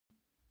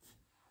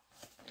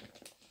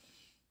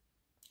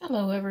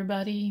Hello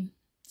everybody.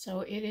 So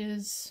it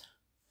is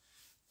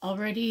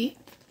already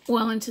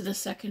well into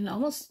the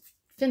almost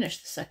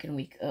finished the second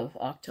week of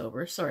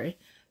October. Sorry,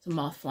 there's a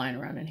moth flying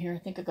around in here. I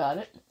think I got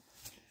it.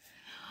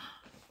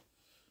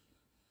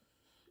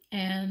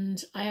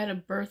 And I had a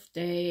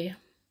birthday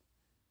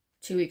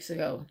 2 weeks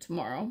ago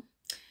tomorrow.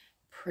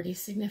 Pretty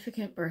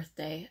significant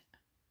birthday.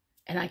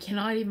 And I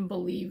cannot even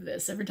believe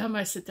this. Every time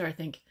I sit there, I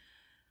think,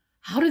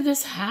 how did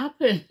this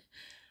happen?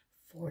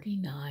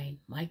 49.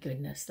 My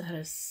goodness, that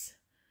is...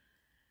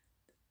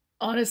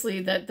 Honestly,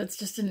 that's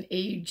just an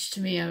age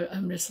to me.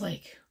 I'm just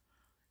like,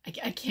 I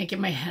can't get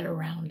my head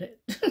around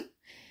it.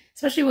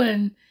 Especially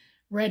when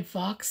Red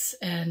Fox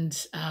and,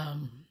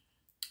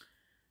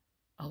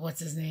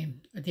 what's his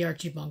name? The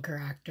Archie Bunker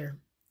actor,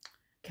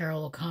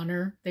 Carol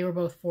O'Connor, they were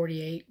both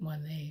 48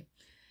 when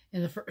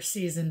in the first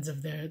seasons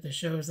of the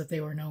shows that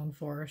they were known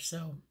for.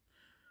 So,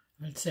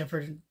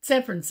 Sanford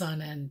and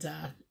Son and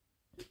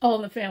All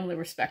in the Family,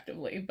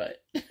 respectively.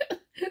 But,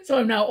 so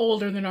I'm now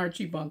older than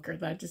Archie Bunker.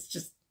 That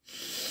just...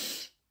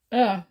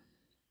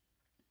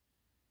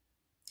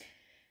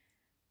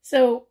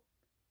 So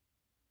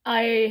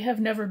I have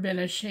never been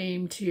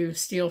ashamed to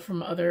steal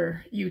from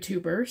other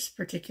YouTubers,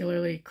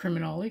 particularly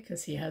Criminally,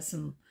 because he has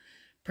some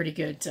pretty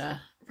good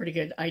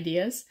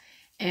ideas.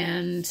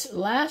 And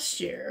last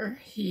year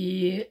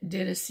he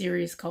did a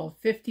series called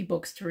 50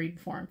 Books to Read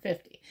Before I'm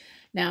 50.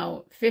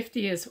 Now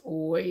 50 is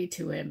way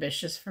too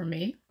ambitious for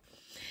me,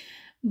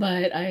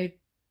 but I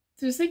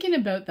was thinking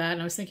about that,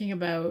 and I was thinking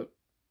about,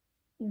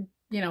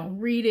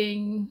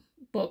 reading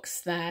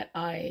books that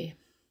I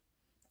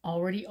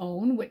already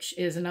own, which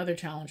is another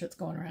challenge that's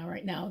going around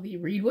right now. The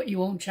Read What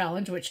You Own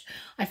challenge, which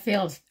I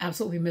failed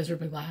absolutely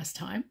miserably last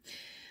time.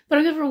 But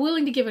I'm never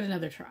willing to give it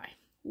another try.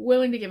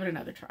 Willing to give it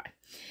another try.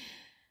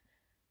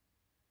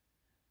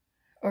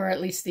 Or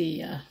at least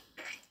the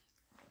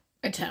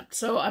attempt.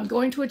 So I'm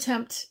going to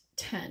attempt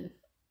 10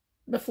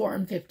 before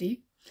I'm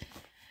 50.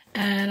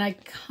 And I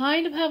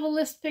kind of have a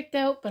list picked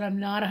out, but I'm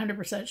not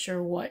 100%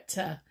 sure what's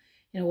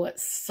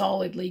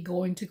solidly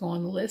going to go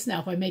on the list.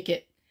 Now, if I make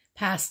it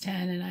past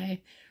 10 and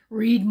I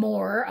read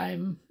more,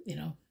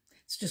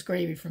 it's just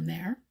gravy from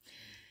there.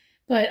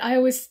 But I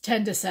always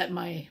tend to set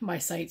my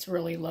sights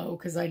really low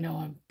because I know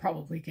I'm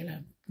probably going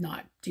to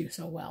not do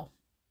so well.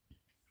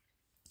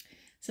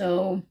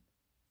 So,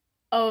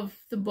 of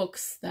the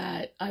books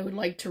that I would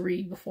like to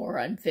read before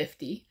I'm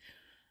 50,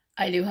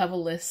 I do have a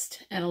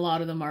list, and a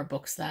lot of them are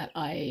books that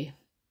I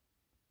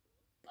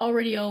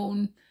already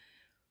own,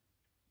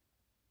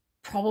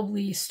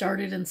 probably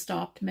started and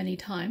stopped many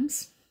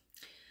times.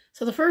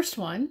 So the first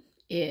one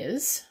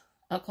is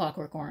A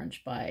Clockwork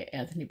Orange by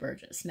Anthony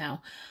Burgess.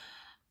 Now,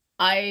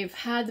 I've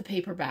had the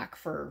paperback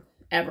for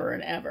ever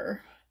and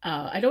ever.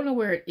 I don't know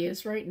where it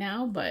is right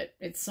now, but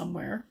it's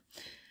somewhere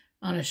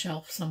on a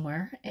shelf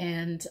somewhere.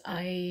 And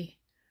I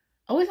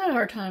always had a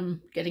hard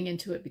time getting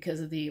into it because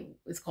of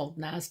it's called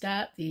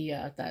NASDAQ,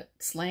 that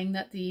slang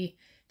that the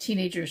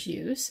teenagers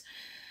use.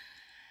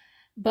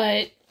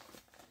 But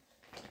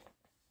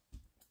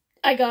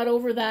I got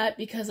over that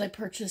because I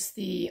purchased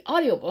the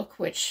audiobook,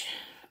 which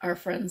our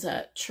friends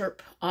at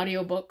Chirp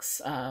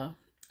Audiobooks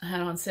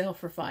had on sale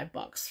for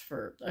 $5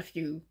 for a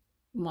few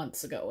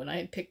months ago, and I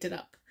had picked it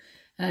up,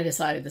 and I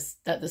decided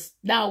that this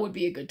now would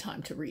be a good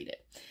time to read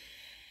it.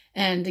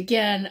 And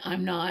again,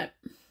 I'm not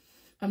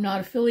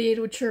affiliated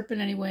with Chirp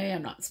in any way.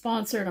 I'm not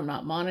sponsored. I'm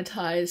not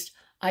monetized.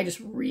 I just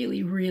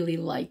really, really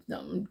like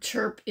them.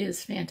 Chirp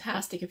is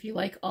fantastic. If you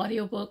like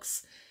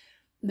audiobooks,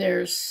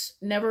 there's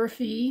never a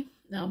fee.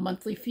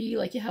 Monthly fee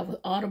like you have with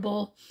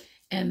Audible,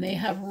 and they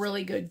have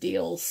really good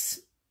deals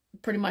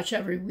pretty much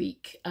every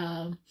week.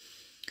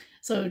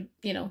 So,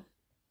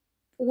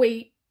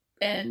 wait,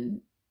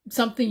 and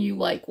something you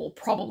like will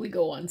probably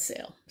go on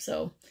sale.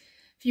 So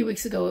a few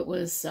weeks ago it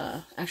was,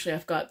 actually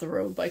I've got The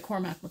Road by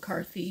Cormac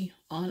McCarthy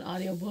on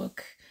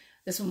audiobook.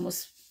 This one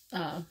was,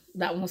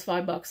 that one was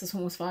 $5. This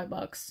one was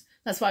 $5.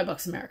 That's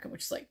 $5 American,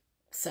 which is like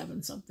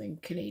 7 something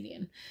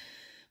Canadian.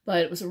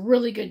 But it was a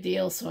really good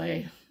deal, so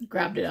I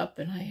grabbed it up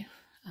and I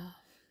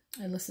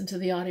listened to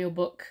the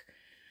audiobook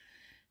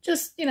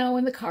just,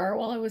 in the car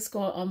while I was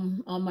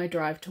going on my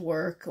drive to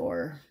work,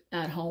 or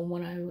at home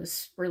when I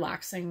was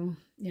relaxing,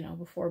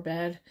 before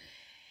bed.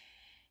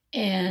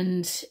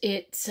 And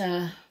it's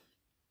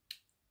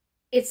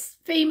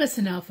famous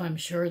enough, I'm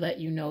sure, that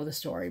you know the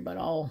story, but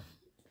I'll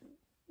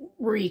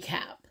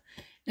recap.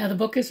 Now, the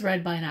book is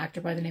read by an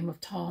actor by the name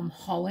of Tom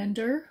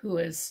Hollander, who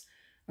is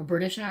a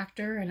British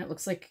actor, and it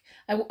looks like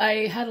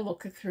I had a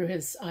look through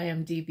his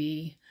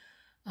IMDb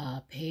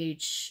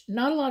page.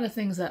 Not a lot of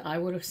things that I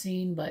would have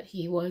seen, but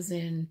he was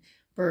in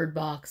Bird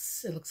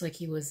Box. It looks like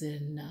he was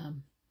in,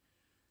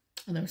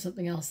 and there was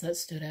something else that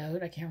stood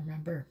out. I can't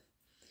remember.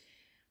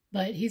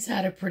 But he's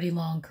had a pretty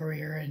long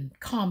career in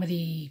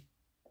comedy,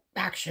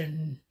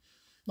 action,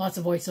 lots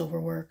of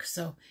voiceover work.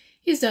 So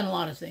he's done a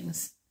lot of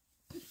things.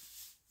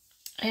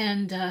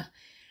 And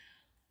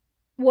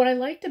what I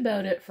liked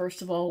about it,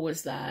 first of all,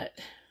 was that,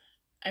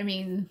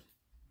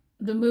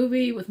 the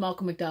movie with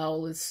Malcolm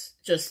McDowell is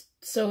just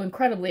so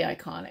incredibly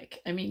iconic.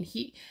 I mean,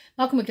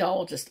 Malcolm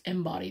McDowell just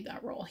embodied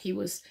that role. He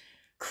was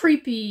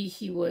creepy.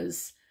 He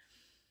was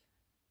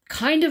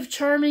kind of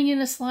charming in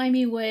a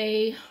slimy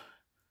way.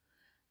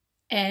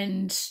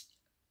 And,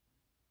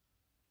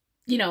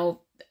 you know,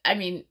 I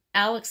mean,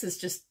 Alex is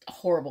just a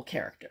horrible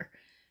character.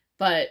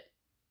 But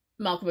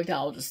Malcolm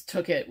McDowell just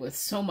took it with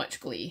so much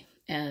glee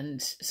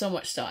and so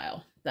much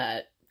style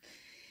that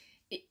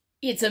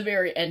it's a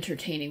very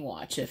entertaining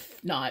watch,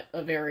 if not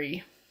a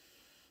very...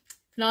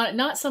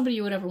 Not somebody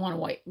you would ever want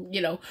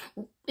to,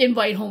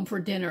 invite home for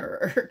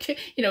dinner or,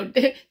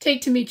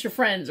 take to meet your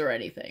friends or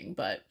anything.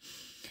 But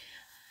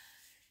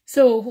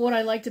so what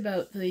I liked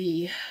about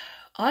the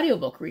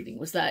audiobook reading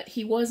was that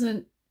he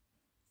wasn't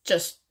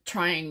just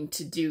trying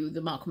to do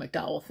the Malcolm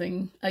McDowell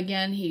thing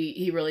again.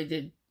 He really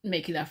did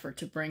make an effort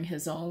to bring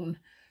his own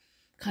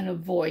kind of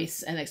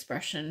voice and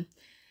expression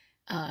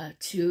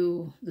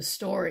to the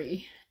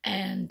story,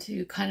 and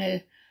to kind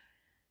of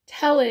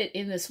tell it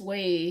in this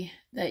way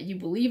that you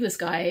believe this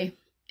guy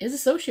is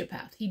a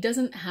sociopath. He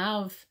doesn't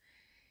have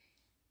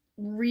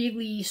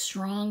really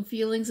strong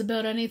feelings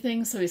about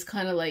anything, so he's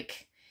kind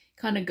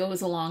of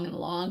goes along and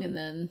along, and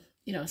then,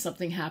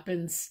 something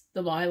happens,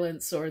 the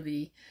violence or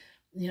the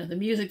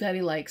music that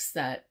he likes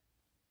that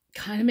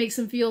kind of makes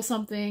him feel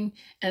something,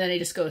 and then he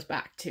just goes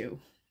back to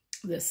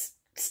this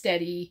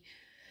steady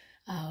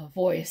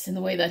voice, and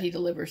the way that he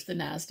delivers the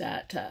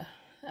NASDAQ,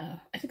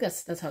 I think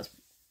that's how it's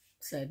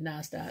said,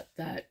 NASDAQ,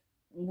 that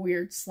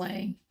weird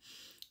slang,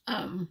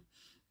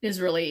 is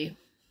really,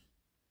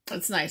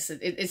 it's nice.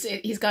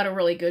 He's got a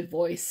really good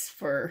voice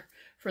for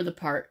the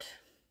part.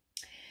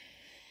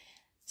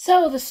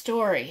 So the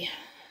story.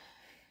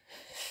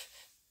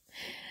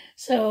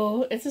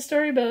 So it's a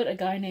story about a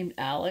guy named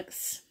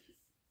Alex,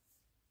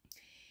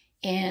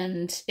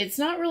 and it's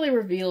not really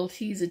revealed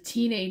he's a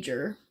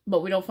teenager,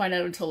 but we don't find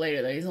out until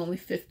later that he's only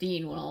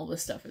 15 when all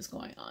this stuff is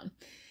going on.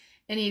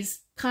 And he's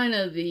kind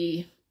of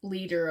the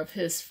leader of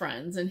his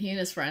friends, and he and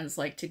his friends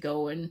like to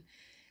go, and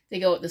they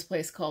go at this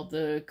place called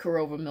the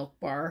Korova Milk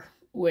Bar,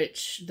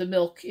 which the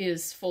milk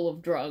is full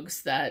of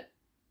drugs that,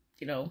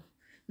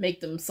 make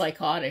them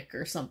psychotic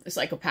or something,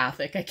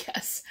 psychopathic, I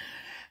guess.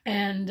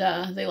 And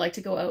they like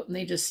to go out and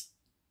they just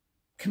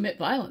commit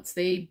violence.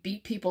 They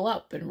beat people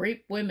up and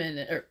rape women,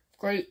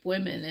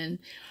 and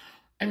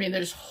I mean,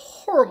 they're just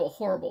horrible,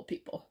 horrible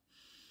people.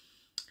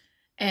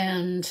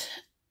 And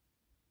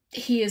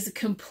he is a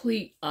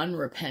complete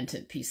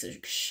unrepentant piece of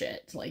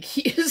shit. Like,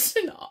 he is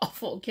an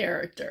awful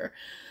character.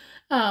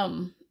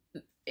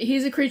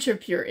 He's a creature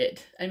of pure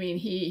id. I mean,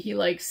 he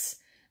likes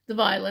the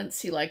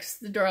violence, he likes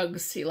the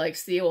drugs, he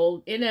likes the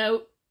old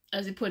in-out,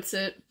 as he puts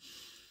it.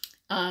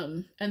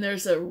 And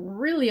there's a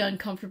really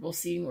uncomfortable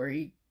scene where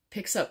he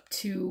picks up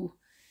two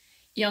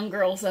young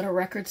girls at a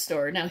record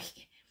store. Now,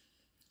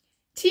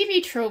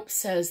 TV Trope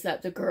says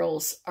that the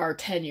girls are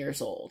 10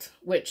 years old,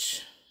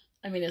 which,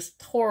 I mean, is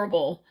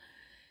horrible.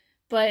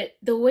 But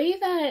the way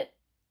that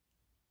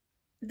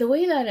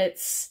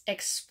it's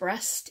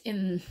expressed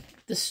in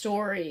the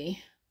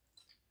story,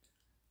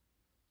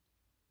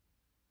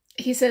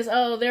 he says,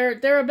 oh,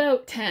 they're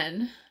about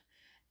 10,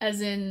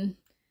 as in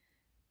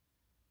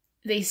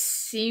they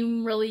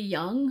seem really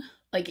young.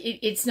 Like,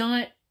 it's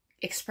not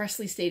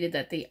expressly stated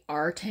that they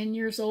are 10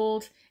 years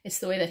old. It's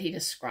the way that he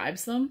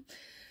describes them.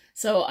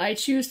 So I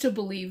choose to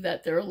believe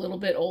that they're a little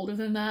bit older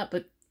than that,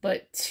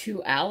 but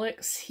to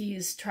Alex,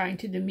 he's trying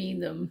to demean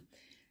them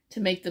to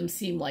make them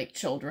seem like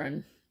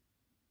children,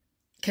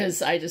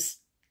 because I just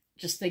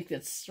think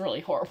that's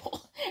really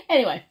horrible.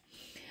 Anyway,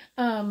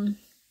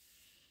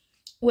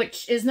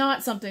 which is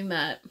not something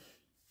that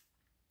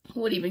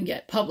would even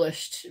get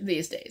published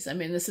these days. I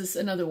mean, this is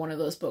another one of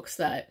those books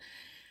that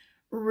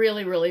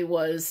really, really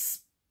was,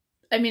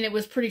 I mean, it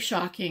was pretty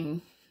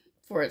shocking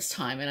for its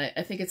time, and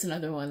I think it's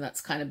another one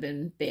that's kind of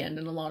been banned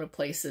in a lot of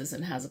places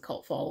and has a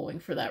cult following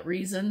for that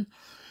reason.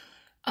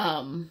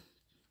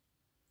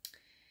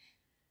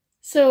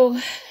 So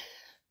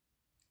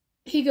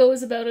he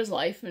goes about his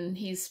life, and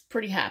he's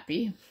pretty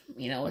happy,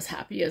 as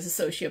happy as a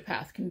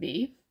sociopath can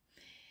be.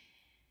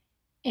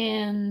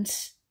 And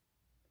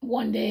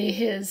one day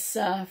his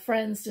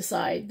friends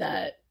decide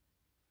that,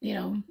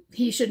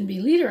 he shouldn't be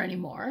leader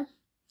anymore.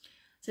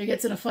 So he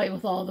gets in a fight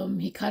with all of them.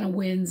 He kind of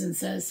wins and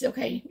says,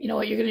 okay, you know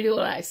what, you're going to do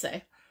what I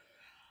say.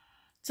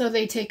 So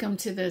they take him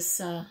to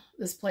this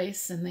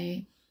place, and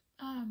they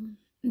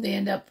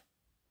end up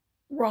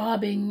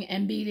robbing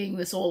and beating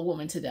this old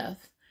woman to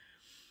death.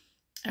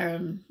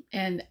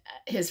 And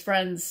his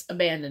friends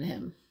abandon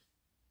him,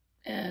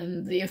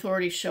 and the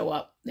authorities show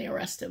up. They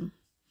arrest him.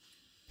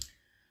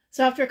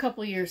 So after a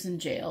couple of years in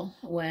jail,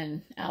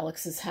 when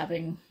Alex is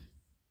having,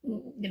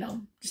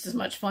 just as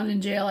much fun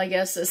in jail, I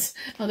guess, as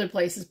other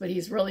places, but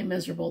he's really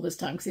miserable this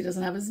time because he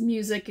doesn't have his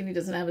music and he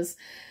doesn't have his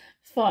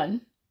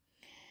fun.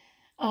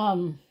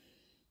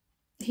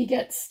 He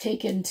gets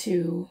taken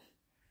to,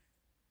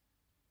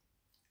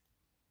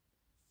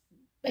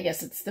 I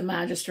guess it's the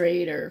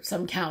magistrate or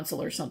some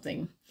council or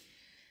something.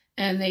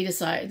 And they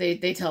decide,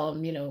 they tell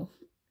him,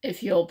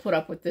 if you'll put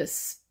up with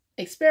this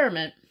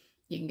experiment,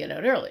 you can get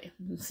out early.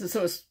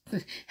 So it's,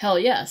 hell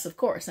yes, of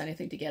course,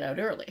 anything to get out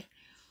early.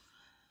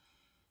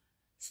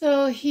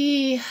 So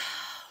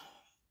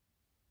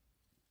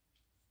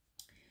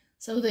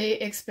they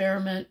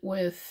experiment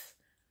with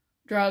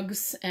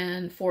drugs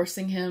and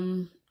forcing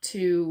him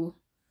to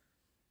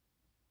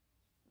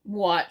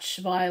watch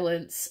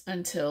violence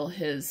until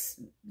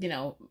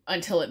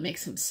until it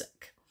makes him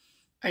sick.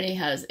 And he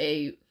has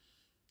a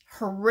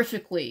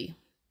horrifically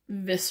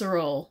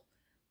visceral,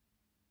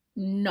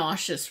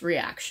 nauseous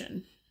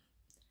reaction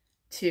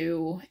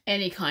to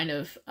any kind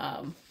of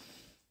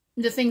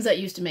the things that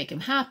used to make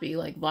him happy,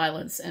 like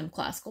violence and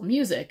classical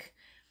music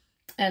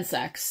and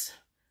sex,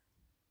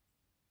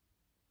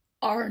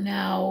 are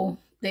now,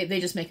 they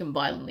just make him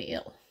violently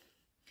ill.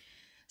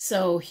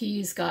 So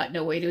he's got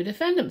no way to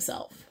defend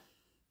himself.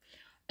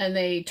 And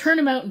they turn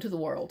him out into the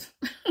world,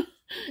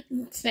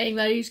 saying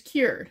that he's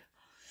cured.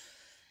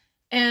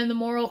 And the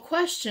moral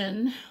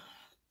question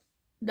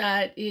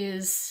that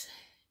is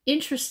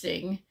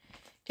interesting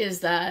is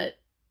that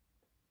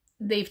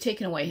they've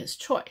taken away his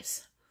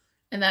choice.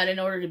 And that in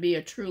order to be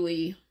a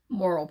truly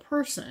moral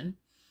person,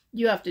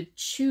 you have to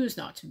choose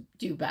not to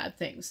do bad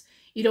things.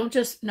 You don't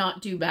just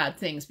not do bad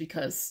things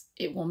because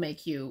it will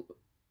make you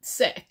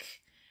sick.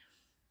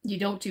 You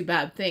don't do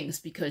bad things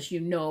because you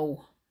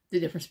know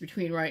the difference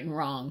between right and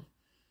wrong.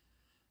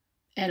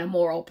 And a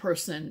moral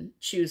person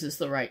chooses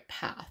the right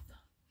path.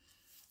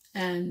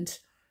 And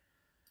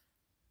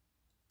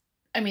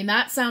I mean,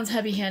 that sounds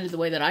heavy-handed the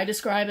way that I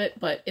describe it,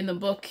 but in the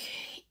book,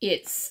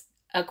 it's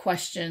a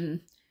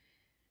question.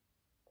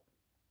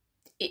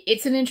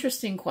 It's an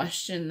interesting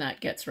question that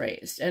gets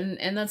raised.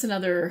 And that's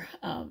another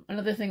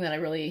thing that I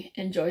really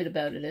enjoyed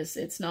about it is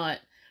it's not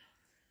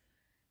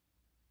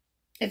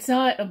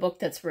a book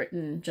that's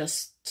written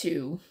just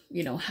to,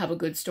 have a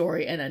good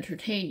story and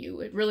entertain you.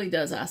 It really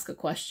does ask a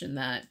question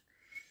that,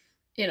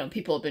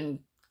 people have been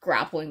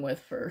grappling with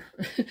for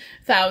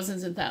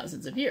thousands and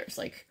thousands of years.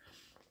 Like,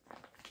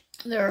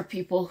 there are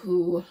people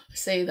who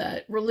say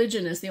that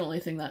religion is the only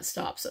thing that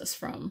stops us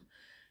from,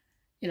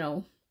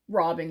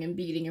 robbing and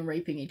beating and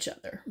raping each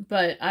other.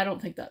 But I don't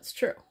think that's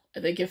true. I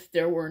think if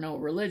there were no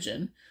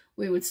religion,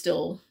 we would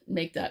still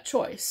make that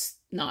choice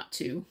not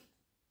to,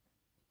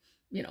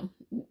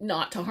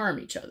 not to harm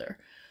each other.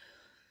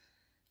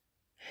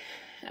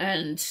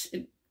 And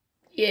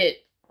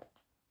it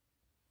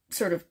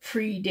sort of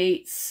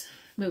predates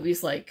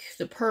movies like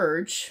The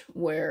Purge,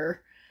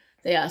 where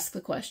they ask the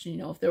question,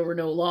 if there were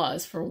no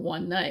laws for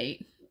one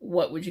night,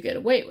 what would you get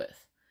away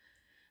with?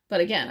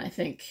 But again, I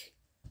think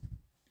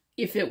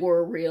if it were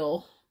a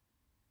real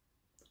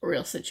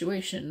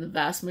situation, the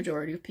vast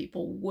majority of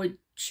people would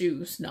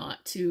choose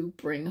not to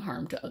bring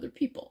harm to other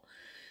people,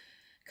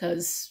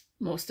 because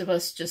most of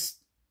us just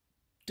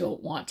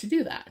don't want to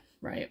do that,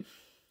 right?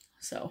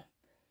 So,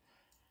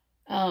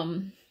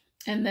 and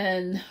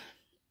then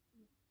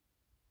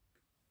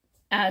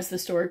as the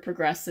story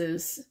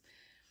progresses,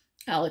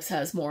 Alex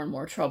has more and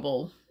more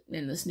trouble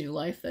in this new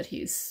life that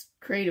he's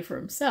created for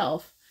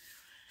himself.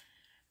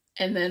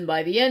 And then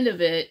by the end of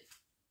it,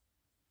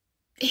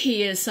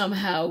 he is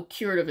somehow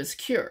cured of his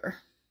cure.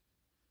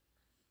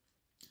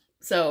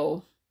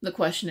 So the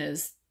question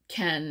is,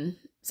 can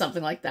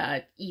something like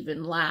that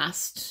even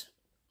last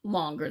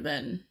longer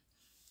than,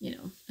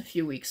 a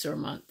few weeks or a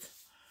month?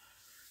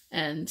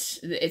 And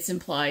it's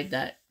implied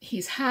that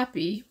he's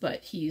happy,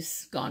 but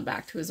he's gone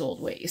back to his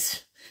old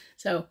ways.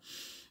 So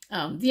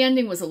the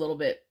ending was a little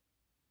bit,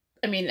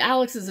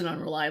 Alex is an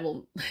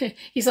unreliable,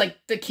 he's like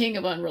the king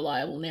of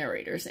unreliable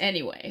narrators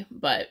anyway,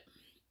 but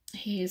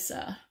he's,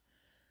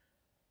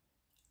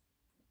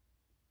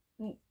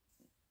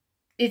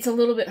 it's a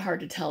little bit hard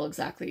to tell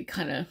exactly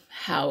kind of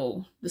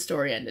how the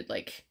story ended.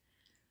 Like,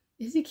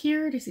 is he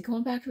cured? Is he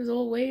going back to his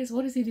old ways?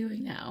 What is he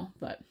doing now?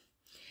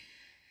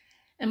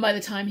 And by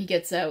the time he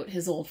gets out,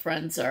 his old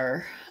friends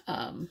are,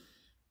 or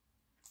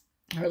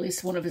at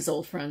least one of his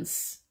old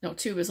friends, no,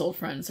 two of his old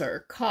friends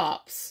are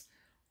cops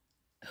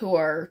who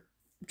are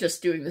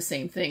just doing the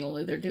same thing,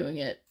 only they're doing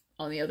it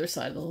on the other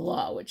side of the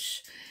law,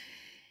 which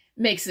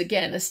makes,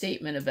 again, a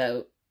statement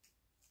about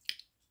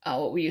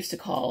what we used to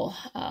call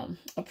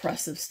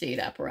oppressive state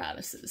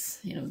apparatuses.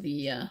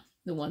 The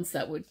ones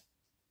that would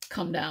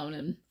come down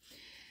and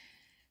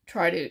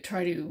try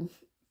to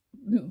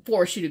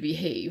force you to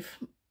behave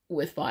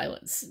with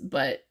violence,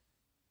 but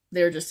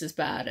they're just as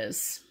bad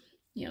as,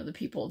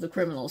 the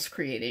criminals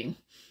creating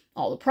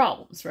all the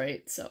problems,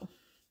 right? So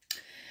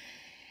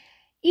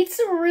it's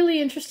a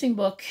really interesting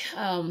book,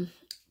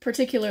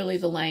 particularly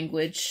the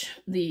language,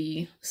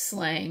 the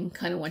slang,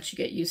 kind of once you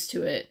get used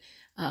to it,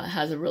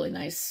 has a really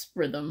nice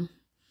rhythm.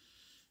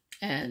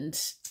 And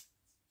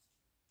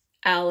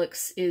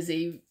Alex is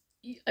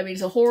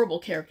he's a horrible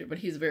character, but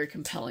he's a very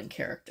compelling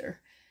character.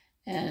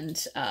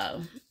 And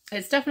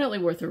it's definitely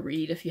worth a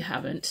read if you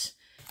haven't.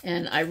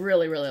 And I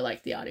really, really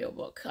liked the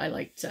audiobook. I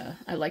liked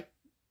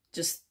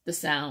just the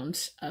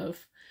sound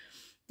of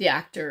the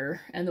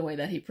actor and the way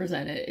that he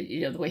presented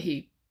it, the way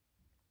he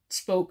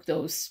spoke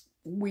those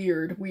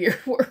weird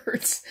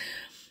words,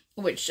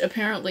 which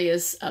apparently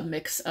is a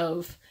mix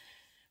of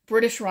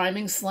British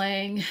rhyming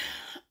slang.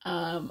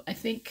 I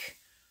think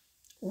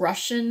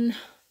Russian,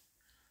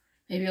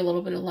 maybe a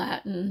little bit of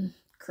Latin,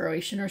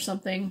 Croatian or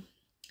something.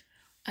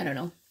 I don't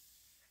know.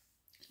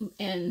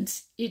 And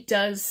it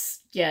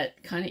does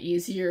get kind of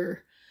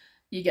easier.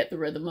 You get the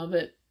rhythm of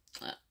it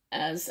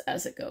as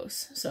it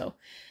goes. So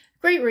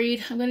great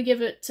read. I'm going to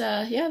give it,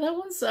 yeah, that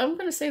one's, I'm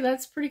going to say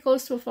that's pretty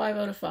close to a 5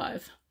 out of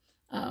 5.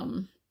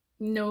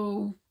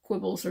 No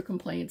quibbles or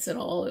complaints at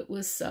all. It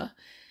was,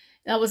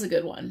 that was a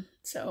good one.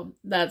 So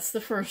that's the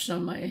first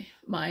on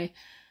my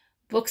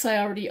books I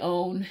already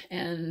own,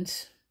 and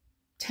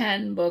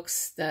 10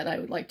 books that I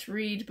would like to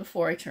read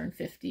before I turn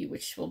 50,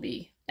 which will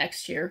be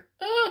next year.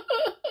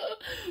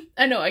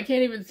 I know, I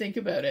can't even think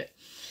about it.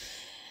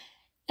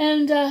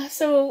 And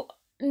so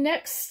the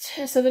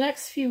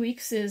next few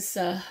weeks is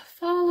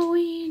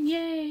Halloween,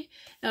 yay!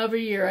 Now,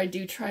 every year I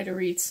do try to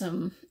read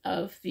some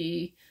of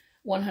the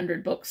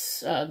 100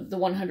 books, the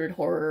 100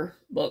 horror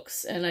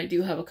books, and I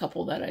do have a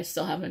couple that I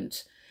still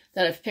haven't,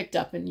 that I've picked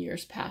up in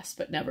years past,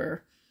 but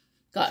never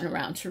gotten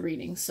around to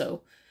reading.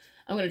 So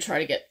I'm going to try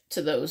to get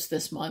to those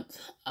this month.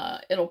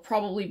 It'll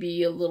probably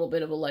be a little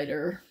bit of a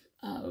lighter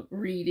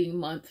reading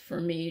month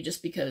for me,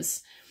 just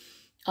because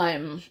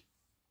my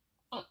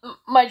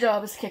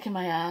job is kicking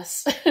my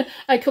ass.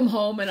 I come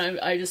home and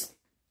I just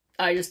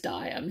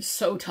die. I'm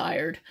so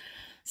tired.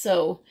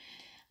 So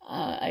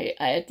I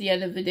at the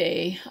end of the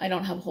day, I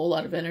don't have a whole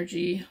lot of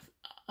energy,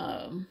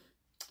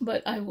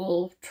 but I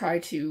will try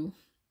to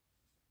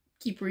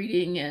keep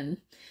reading and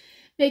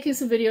making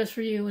some videos for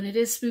you. And it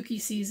is spooky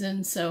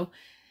season, so,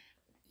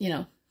 you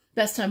know,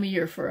 best time of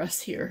year for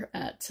us here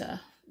at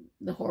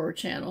the horror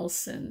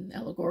channels and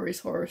Allegory's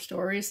Horror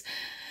Stories.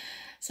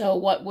 So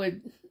what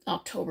would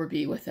October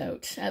be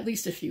without at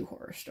least a few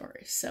horror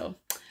stories? So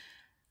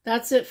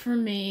that's it for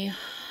me.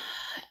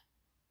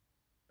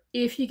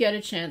 If you get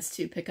a chance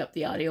to pick up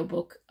the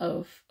audiobook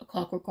of A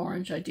Clockwork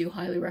Orange, I do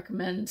highly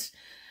recommend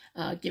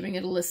giving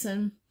it a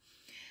listen.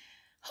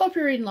 Hope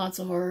you're reading lots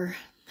of horror.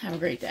 Have a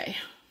great day.